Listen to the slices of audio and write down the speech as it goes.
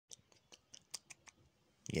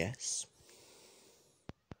Yes.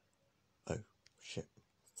 Oh, shit.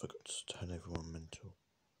 Forgot to turn everyone mental.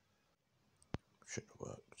 Shouldn't have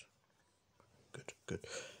worked. Good.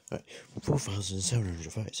 Right.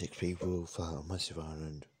 4,736 people fly on Massive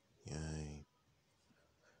Island. Yay.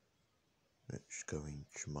 Let's go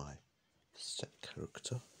into my set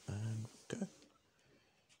character and go.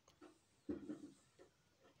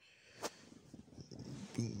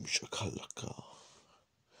 Boom shakalaka.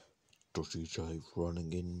 Dodgy Dave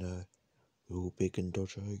running in there. All big and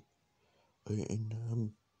dodgy. Eating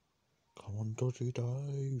them. Come on, Dodgy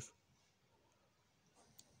Dave.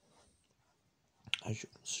 As you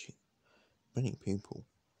can see, many people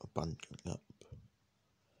are bundling up.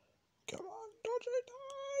 Come on, Dodgy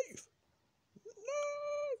Dave! No!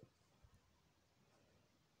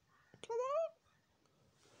 Come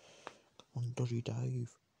on, Dodgy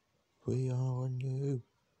Dave. We are on you.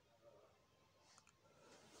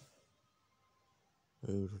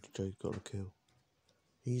 Oh, Dodgy Dave got a kill.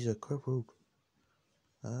 He's a crippled.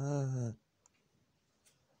 Ah.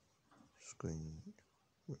 Screen.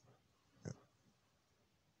 No.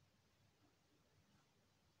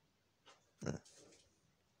 No.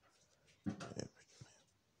 Yeah.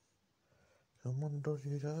 Come on,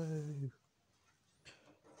 Dodgy Dave.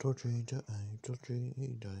 Dodgy Dave, Dodgy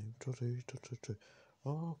Dave, Dodgy.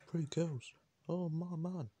 Oh, 3 kills. Oh, my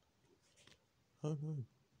man. Oh no,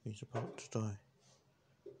 he's about to die.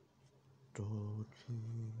 Dodgy,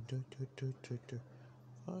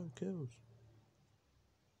 5 kills.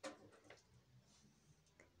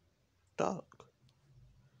 Dark.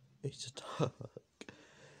 It's dark.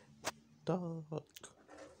 Dark.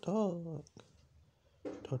 Dark.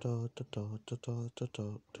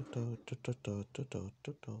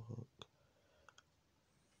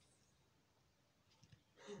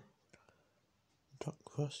 Dark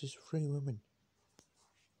versus 3 women.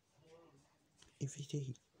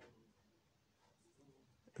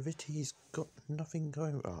 Vitty's got nothing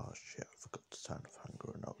going. Oh shit, I forgot to turn off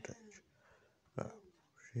hunger and old age. Oh,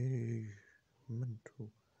 she's mental.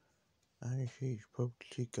 And she's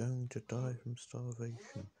probably going to die from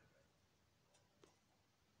starvation.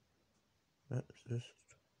 Let's just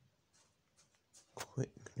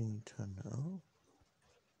quickly turn it off.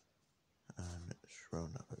 And let's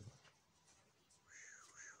run over.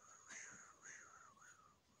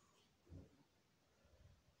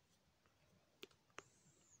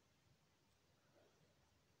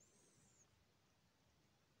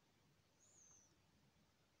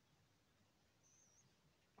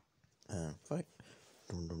 And fight.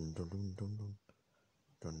 Dun dun dun dun dun dun.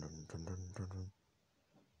 Dun dun dun dun dun dun.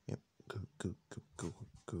 Yep. Go.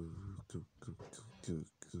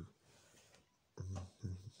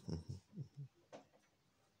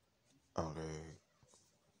 Okay.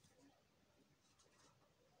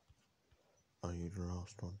 Are you the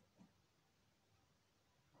last one?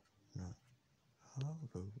 No. Hello.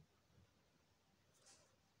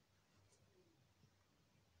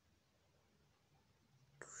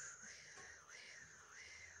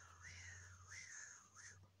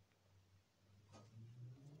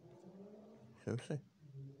 Seriously?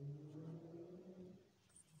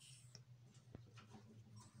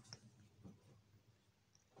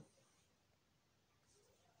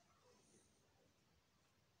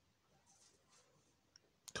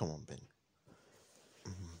 Come on, Ben.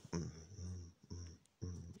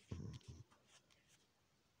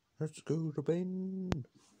 Let's go to Ben.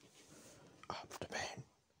 Up to Ben.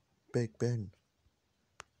 Big Ben.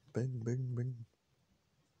 Ben.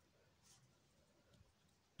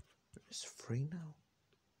 It's free now.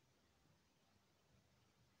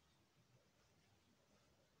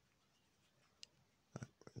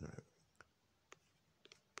 No.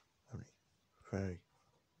 Only 3.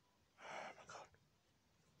 Oh my god.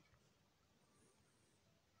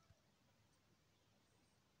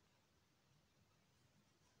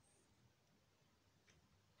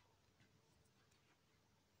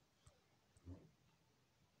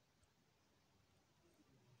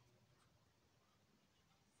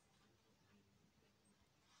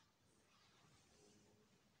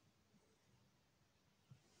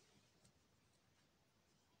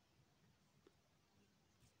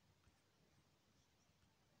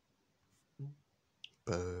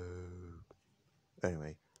 Boo.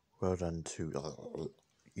 Anyway, well done to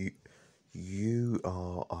you. You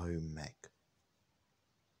are Omega.